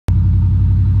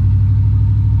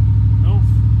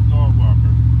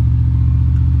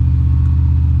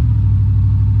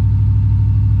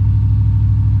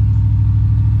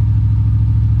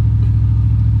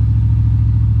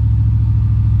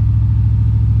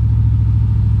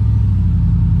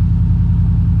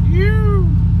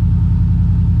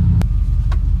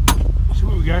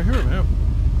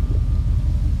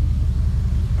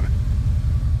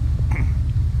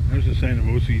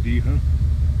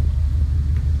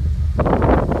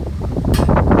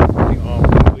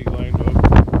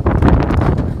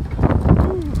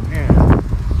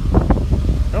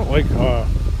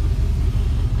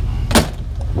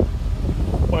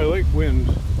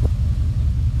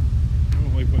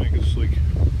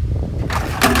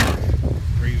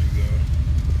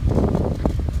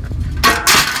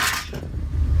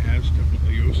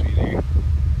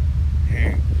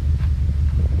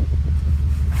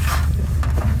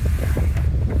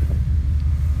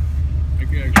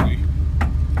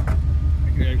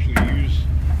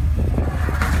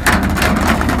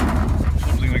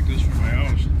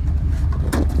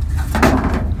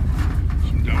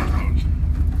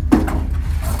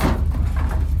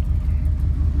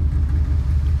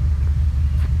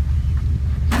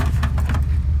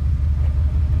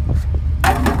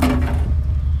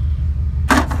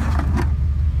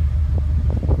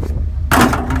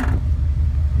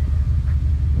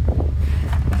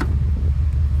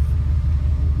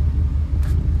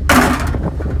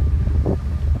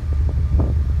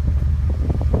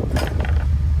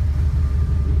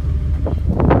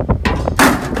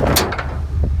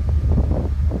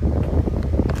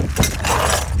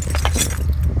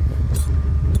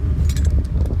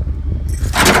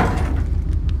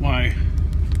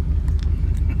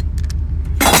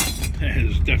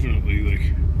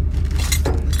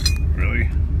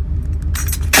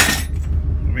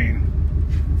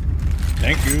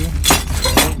you.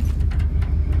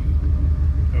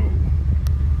 Oh.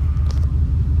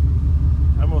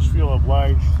 I almost feel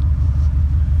obliged.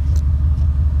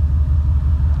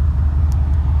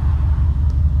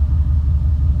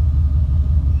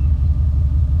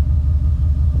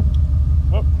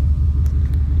 Oh.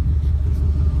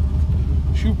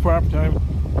 Shoe prop time.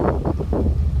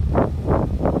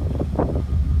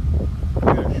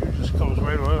 Yeah, shoe just comes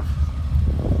right off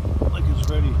like it's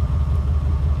ready.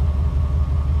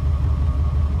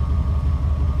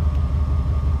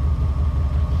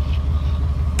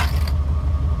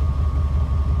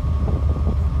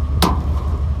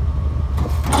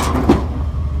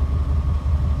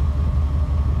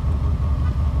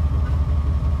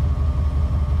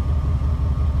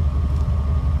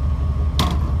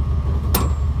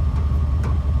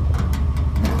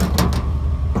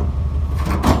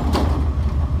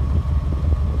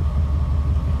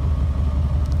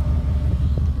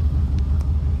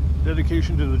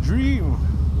 Dedication to the dream,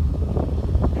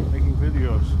 making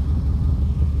videos.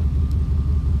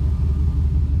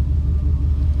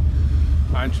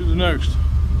 On to the next.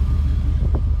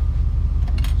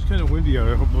 It's kind of windy out.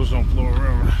 I hope those don't blow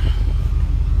around.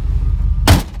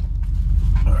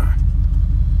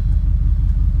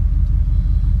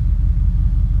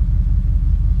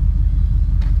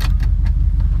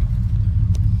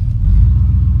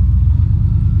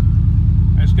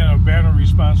 I just got a battle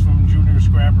response from Junior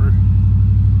Scrapper.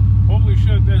 Holy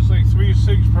shit, that's like 3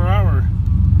 cigs per hour.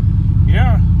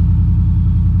 Yeah,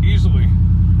 easily.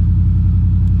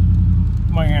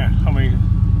 My aunt, how many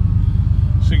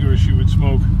cigarettes she would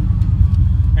smoke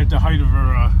at the height of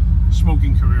her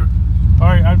smoking career.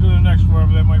 Alright, on to the next,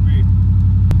 wherever that might be.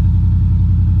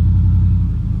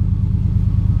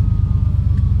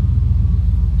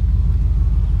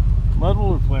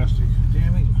 Metal or plastic?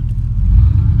 Damn it.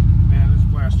 Man, it's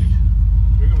plastic.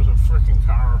 Here comes a freaking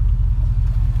car.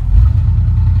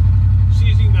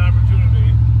 Seizing the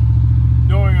opportunity,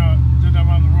 knowing that I'm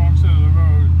on the wrong side of the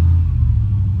road.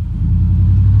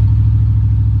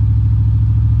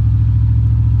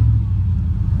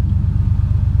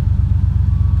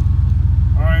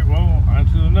 Alright, well, on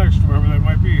to the next, wherever that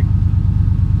might be.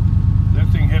 That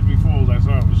thing had me fooled. I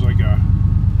thought it was like a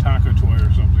Tonka toy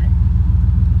or something.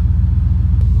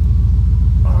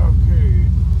 Okay.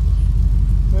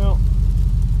 Well,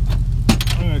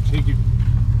 I'm going to take it.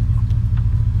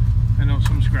 I know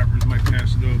some scrappers might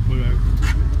pass it up, but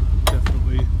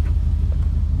definitely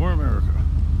more America.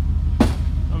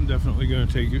 I'm definitely going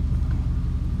to take it.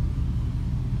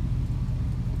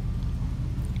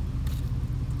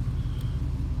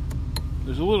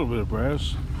 There's a little bit of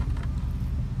brass.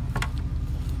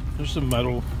 There's some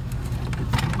metal.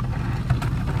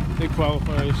 It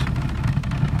qualifies.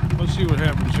 Let's see what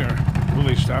happens here. Will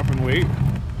they stop and wait?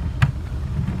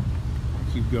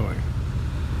 Keep going.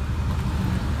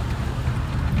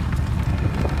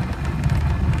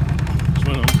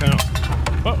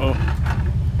 Uh-oh.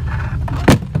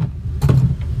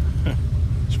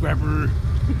 Scrapper.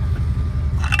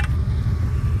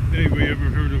 Anybody ever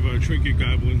heard of a trinket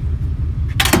goblin?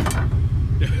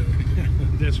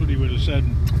 That's what he would have said.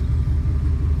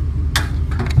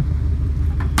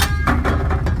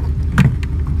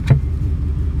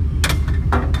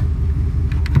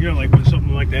 You know, like when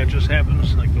something like that just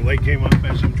happens, like the light came on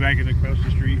as I'm dragging across the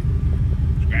street.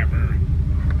 Scrapper.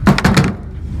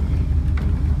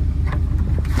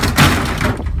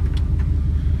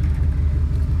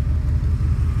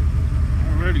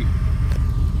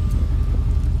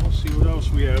 Let's see what else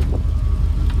we have.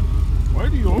 Why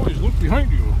do you always look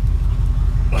behind you?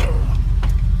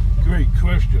 Great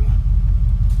question.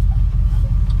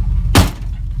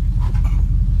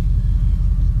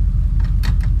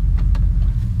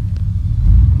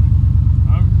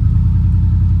 I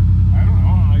don't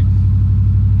know.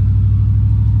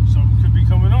 Something could be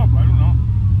coming up. I don't know.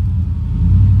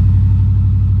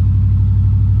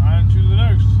 On to the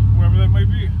next, wherever that might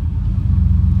be.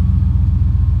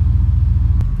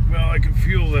 Well, I can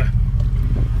feel the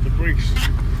brakes.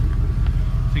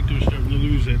 I think they're starting to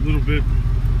lose that little bit.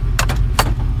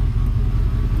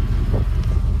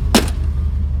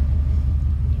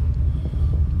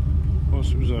 Plus,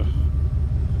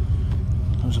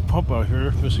 there's a pump out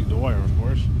here, missing the wire, of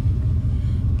course.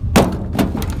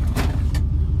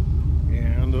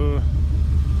 And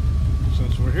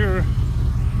since we're here,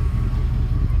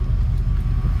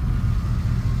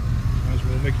 might as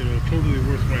well make it a totally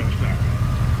worthwhile stop.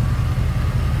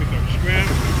 Pick up scrap.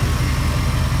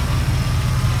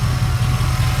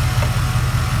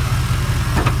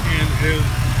 And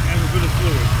has a bit of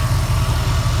fluid.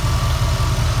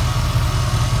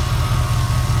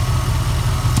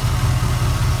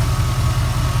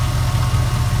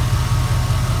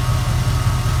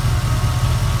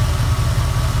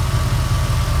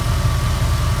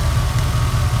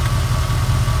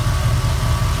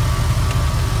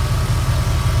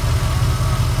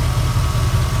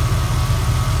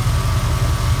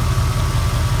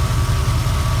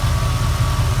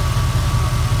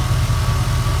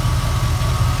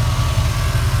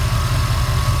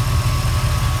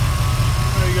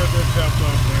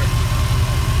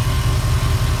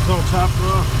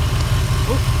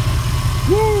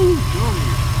 Woo! Johnny.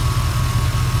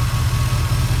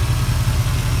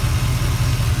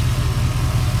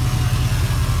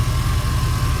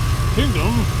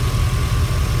 Kingdom.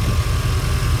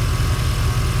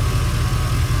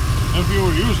 If you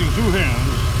were using two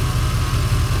hands,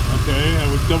 okay,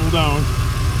 I would double down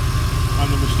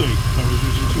on the mistake. If I was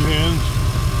using two hands,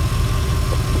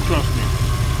 trust me.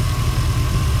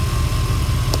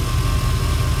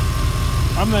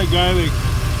 I'm that guy that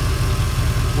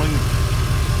when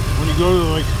you go to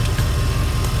like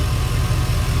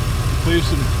a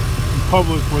place in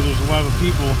public where there's a lot of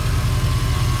people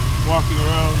walking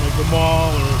around, like the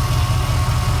mall or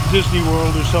Disney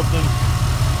World or something,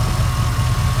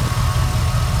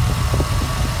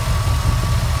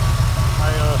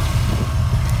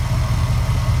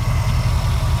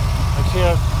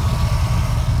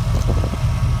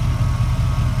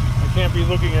 I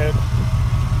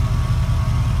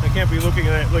can't be looking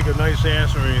at like a nice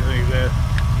ass or anything like that,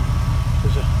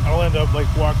 because I'll end up like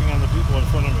walking on the people in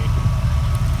front of me.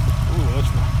 Ooh,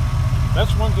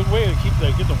 that's one good way to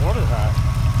get the water hot.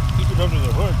 Keep it under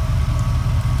the hood.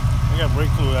 I got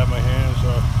brake fluid on my hands,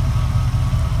 so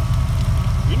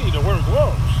you need to wear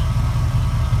gloves.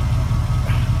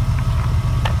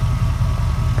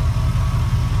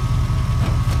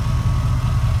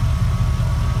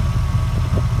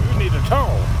 You need a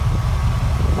towel.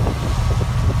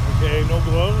 Okay, no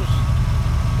gloves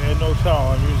and no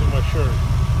towel. I'm using my shirt.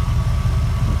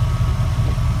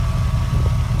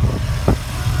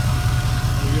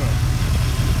 There we go.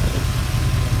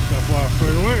 Stop off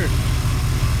straight away.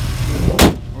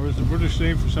 Or is the British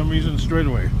saying for some reason straight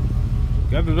away?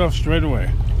 Got it off straight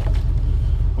away.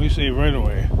 We say right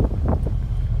away.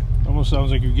 Almost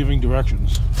sounds like you're giving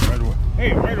directions. Right away.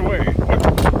 Hey, right away.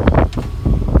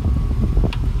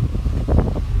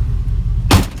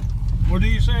 What do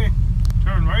you say?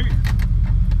 Turn right?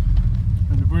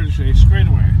 And the British say straight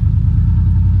away.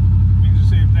 Means the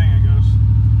same thing, I guess.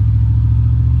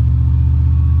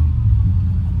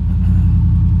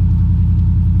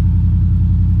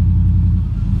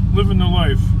 Living the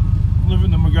life.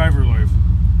 Living the MacGyver life.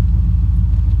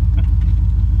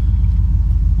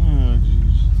 Oh,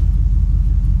 jeez.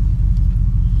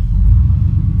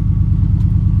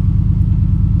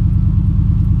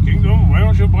 Kingdom, why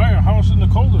don't you buy a house in the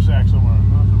cul-de-sac somewhere?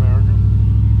 North America.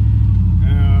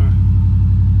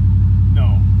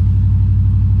 No.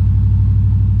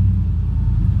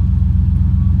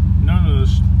 None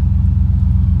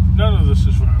of this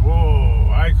is right. Whoa,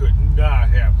 I could not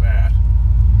have that.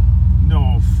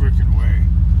 No freaking way.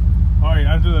 Alright,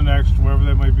 on to the next, wherever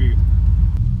that might be.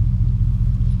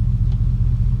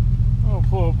 I'll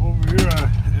pull up over here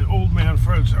at Old Man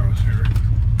Fred's house here.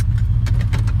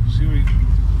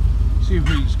 See if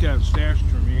he's got stashed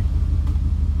for me.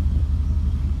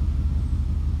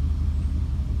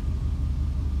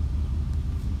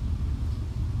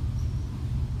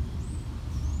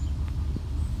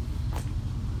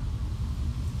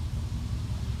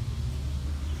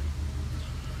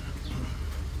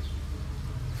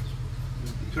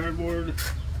 Cardboard.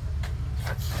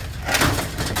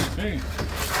 Hey.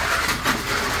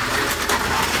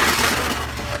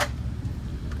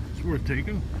 It's worth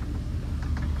taking.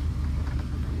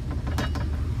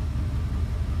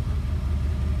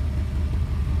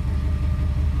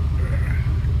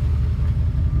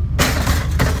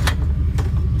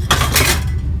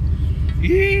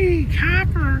 Yee,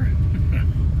 copper.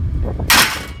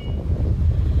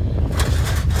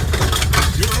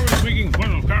 You're always making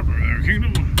fun of copper there,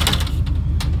 Kingdom.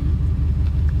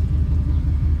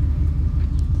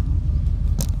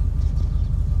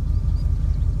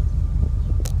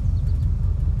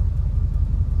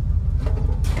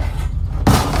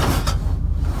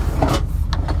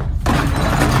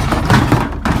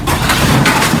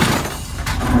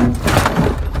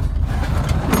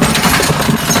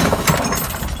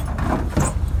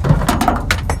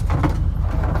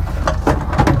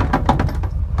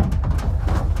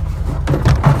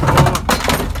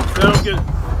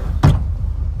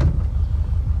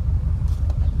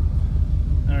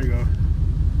 There you go.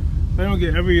 If I don't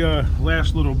get every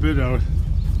last little bit out,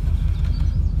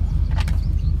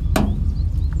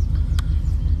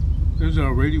 there's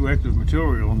a radioactive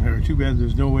material in there. Too bad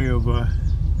there's no way of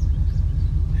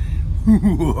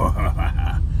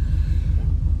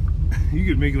you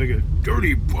could make like a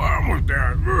dirty bomb with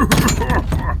that.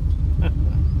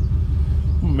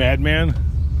 Madman.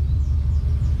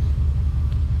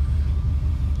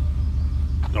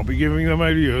 Don't be giving them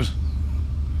ideas.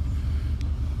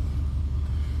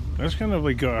 That's kind of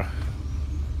like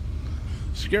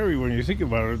scary when you think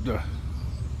about it.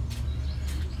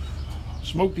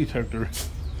 smoke detector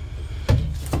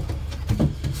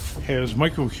has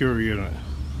microcurie in it,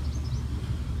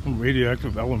 a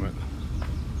radioactive element.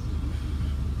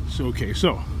 So okay,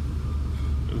 so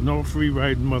there's no free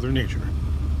ride in Mother Nature. ...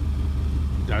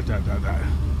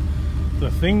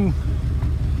 The thing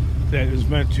that is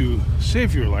meant to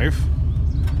save your life,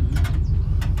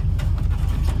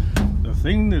 the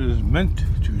thing that is meant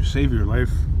to save your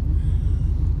life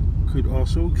could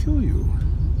also kill you.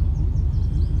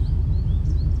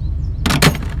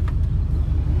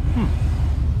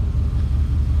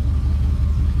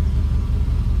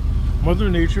 Mother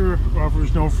Nature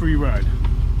offers no free ride.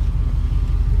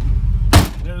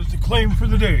 That is the claim for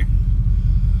the day.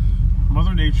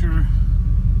 Mother Nature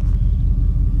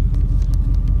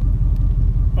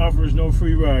offers no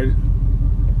free ride.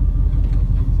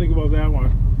 Think about that one.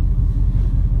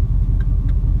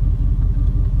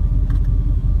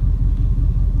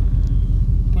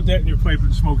 Put that in your pipe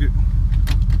and smoke it.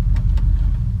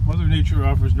 Mother Nature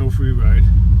offers no free ride.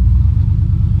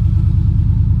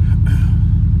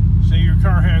 Say your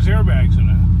car has airbags in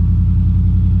it.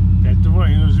 That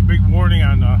device, there's a big warning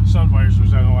on sun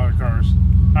visors on a lot of cars.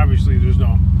 Obviously there's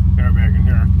no airbag in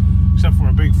here, except for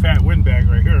a big fat windbag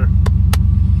right here.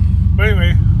 But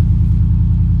anyway,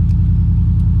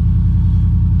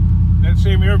 that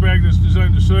same airbag that's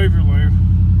designed to save your life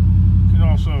can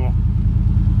also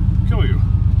kill you.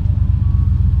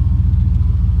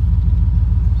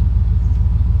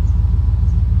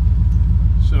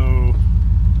 So,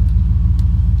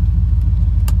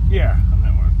 yeah, on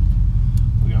that one,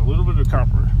 we got a little bit of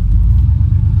copper.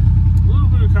 A little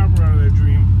bit of copper out of that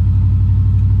dream.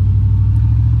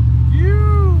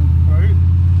 Right?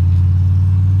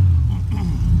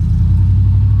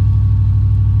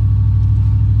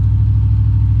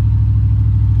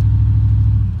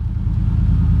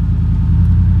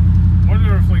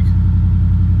 Wonder if, like,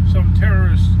 some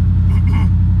terrorist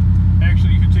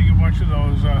actually could take a bunch of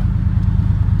those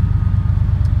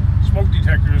smoke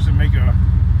detectors and make a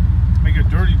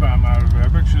dirty bomb out of it. I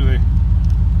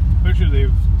bet you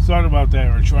they've thought about that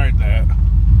or tried that.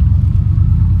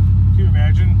 Can you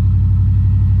imagine?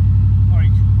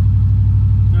 Like,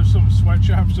 there's some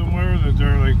sweatshop somewhere that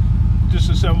they're like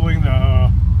disassembling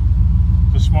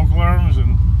the smoke alarms,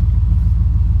 and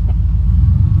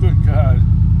good God.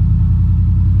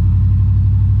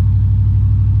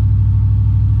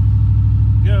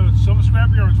 Yeah, some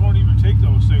scrapyards won't even take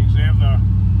those things. They have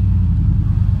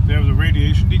the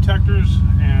radiation detectors,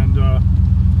 and the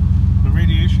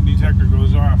radiation detector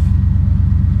goes off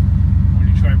when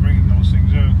you try bringing those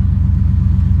things in.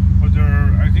 But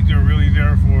I think they're really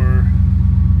there for,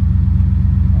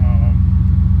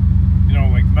 you know,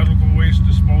 like medical waste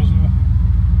disposal.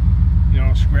 You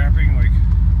know, scrapping, like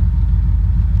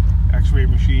X-ray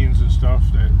machines and stuff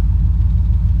that,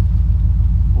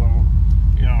 well,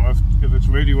 you know, if it's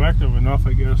radioactive enough,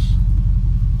 I guess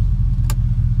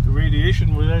the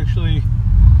radiation would actually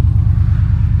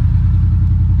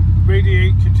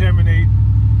contaminate,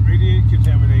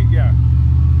 yeah,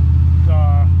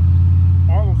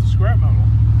 all of the scrap metal.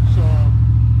 So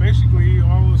basically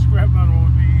all of the scrap metal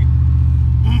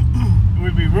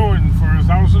would be ruined for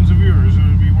thousands of years. It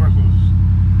would be worthless.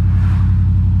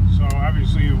 So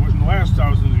obviously it wouldn't last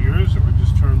thousands of years. It would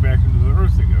just turn back into the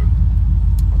earth again.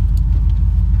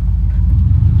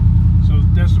 So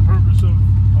that's the purpose of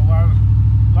a lot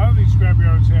of these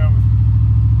scrapyards have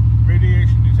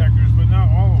radiation detectors, but not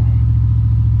all of them,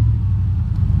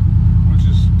 which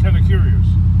is kind of curious.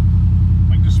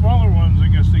 Like the smaller ones, I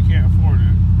guess they can't afford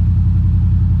it,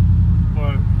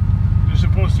 but they're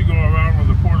supposed to go around with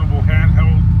a portable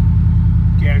handheld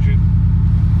gadget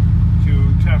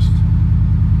to test,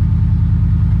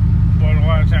 but a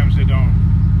lot of times they don't.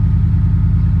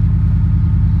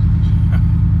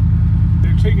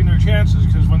 They're taking their chances,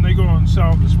 because when they go and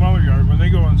sell the smaller yard, when they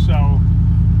go and sell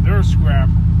their scrap,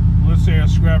 let's say a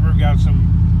scrapper got some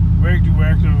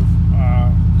radioactive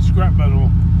scrap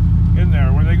metal in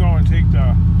there, when they go and take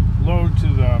the load to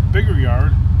the bigger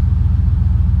yard,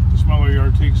 the smaller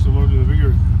yard takes the load to the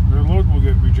bigger, their load will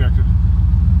get rejected.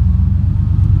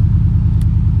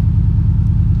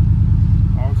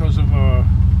 All because of I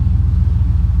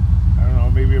don't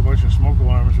know, maybe a bunch of smoke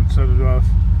alarms would set it off.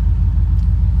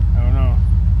 I don't know.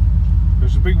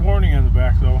 There's a big warning on the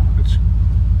back though. It's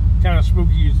kind of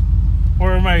spooky.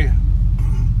 Or am I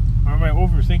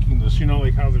overthinking this? You know,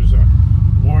 like how there's a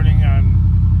warning on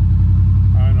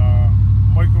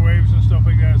microwaves and stuff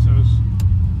like that. It says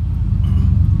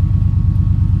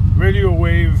radio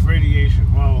wave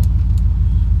radiation. Well,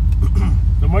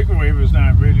 the microwave is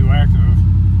not radioactive.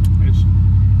 It's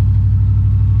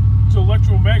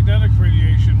electromagnetic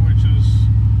radiation, which is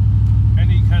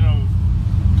any kind of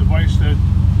device that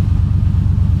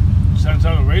sends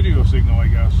out a radio signal, I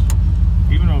guess.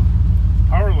 Even though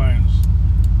power lines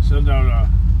send out a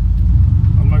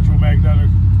electromagnetic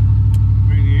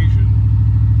radiation,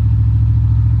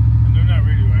 and they're not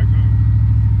radioactive.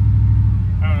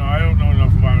 I don't know. I don't know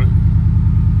enough about it.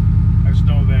 I just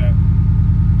know that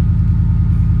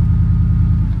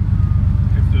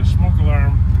if the smoke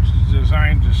alarm, which is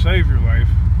designed to save your life,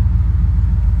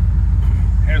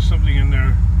 has something in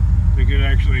there that could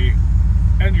actually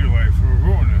end your life or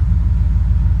ruin it.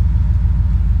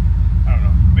 I don't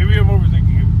know. Maybe I'm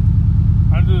overthinking it.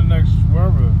 On to the next,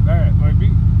 wherever that might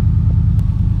be.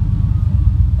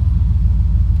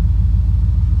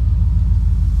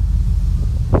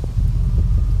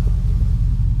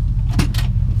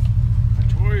 A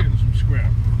toy and some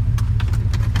scrap.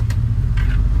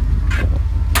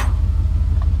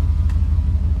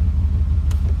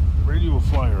 Radio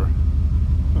flyer.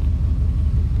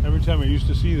 Every time I used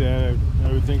to see that,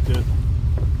 I would think that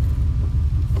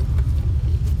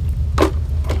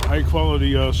high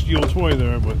quality steel toy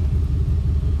there, but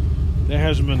that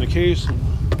hasn't been the case in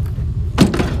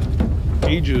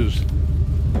ages.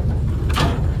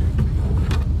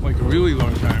 Like a really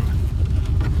long time.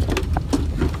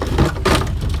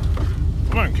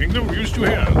 Come on, Kingdom, use two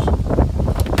hands.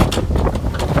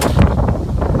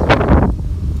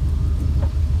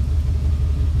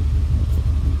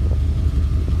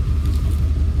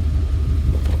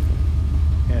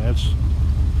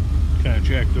 Kind of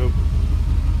jacked up.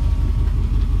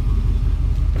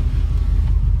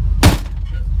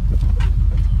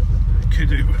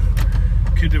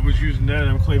 Kid that was using that,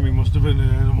 I'm claiming, must have been an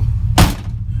animal.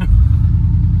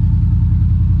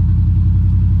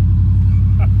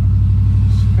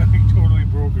 Totally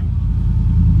broken.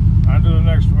 On to the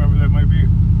next, whoever that might be.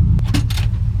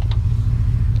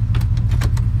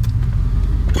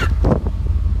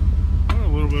 Oh, a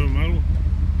little bit of metal.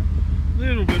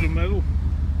 Little bit of metal.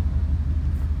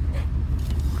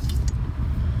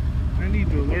 I need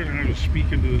to learn how to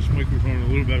speak into this microphone a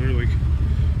little better. Like,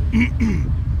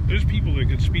 there's people that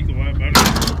can speak a lot better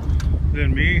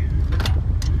than me,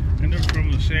 and they're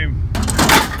from the same.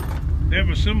 They have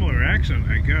a similar accent,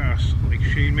 I guess. Like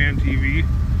Shane Man TV.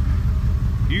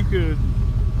 You could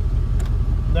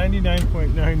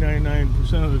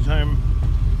 99.999% of the time,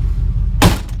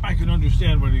 I can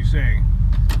understand what he's saying.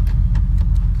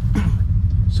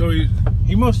 So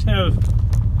he must have,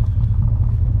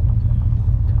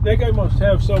 that guy must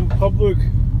have some public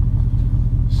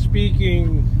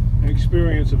speaking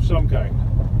experience of some kind.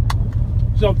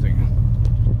 Something.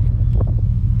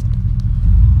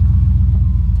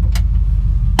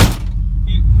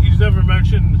 He's never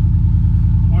mentioned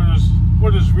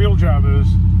what his real job is.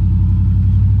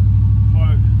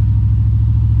 But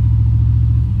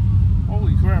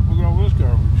holy crap, look at all this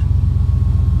garbage.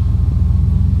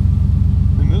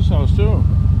 In this house too.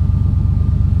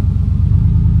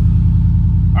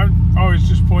 I'm always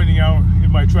just pointing out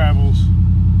in my travels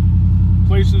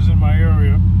places in my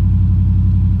area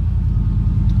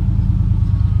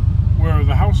where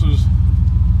the houses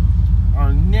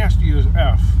are nasty as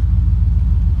F.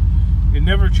 It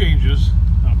never changes,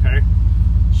 okay?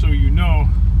 So you know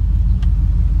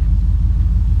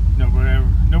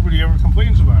nobody ever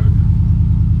complains about it.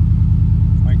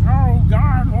 Like, oh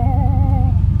God,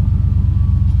 oh,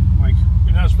 like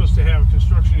you're not supposed to have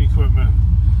construction equipment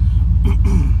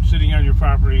sitting on your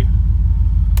property,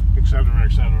 etc.,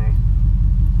 etc.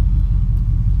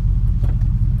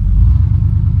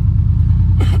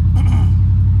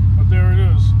 But there it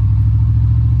is.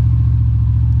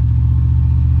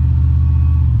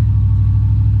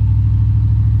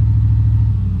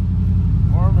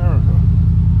 More America.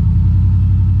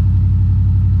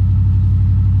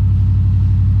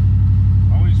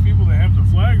 All these people that have the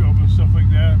flag up and stuff like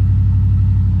that,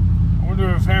 I wonder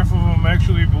if half of them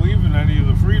actually believe in any of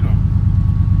the freedom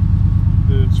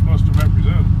that it's supposed to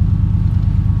represent.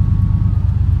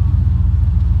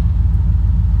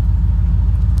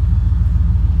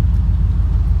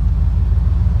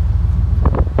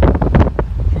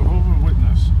 Jehovah's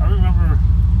Witness. I remember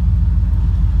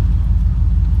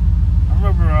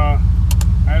I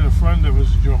had a friend that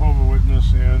was a Jehovah's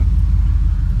Witness, and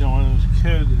you know, when I was a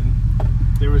kid, and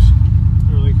they were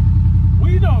like,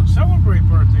 we don't celebrate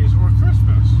birthdays or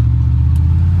Christmas.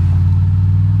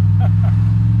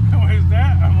 What is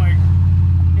that? I'm like,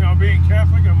 you know, being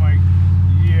Catholic, I'm like,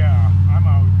 yeah, I'm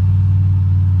out.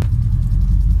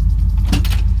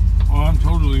 Oh, I'm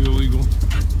totally illegal.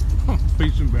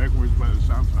 Facing backwards by the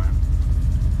stop sign.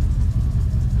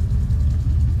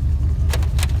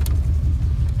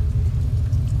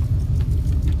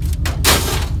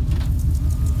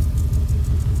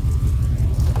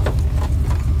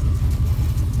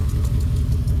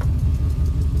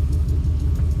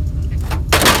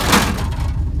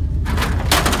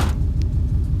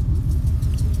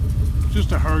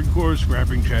 outdoor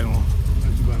scrapping channel.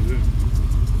 That's about it.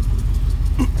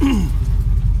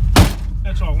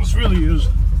 That's all this really is.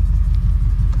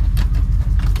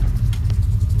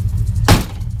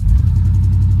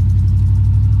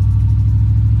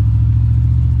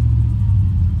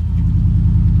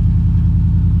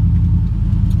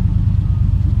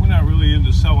 We're not really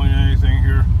into selling anything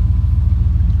here.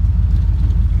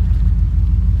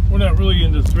 We're not really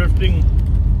into thrifting.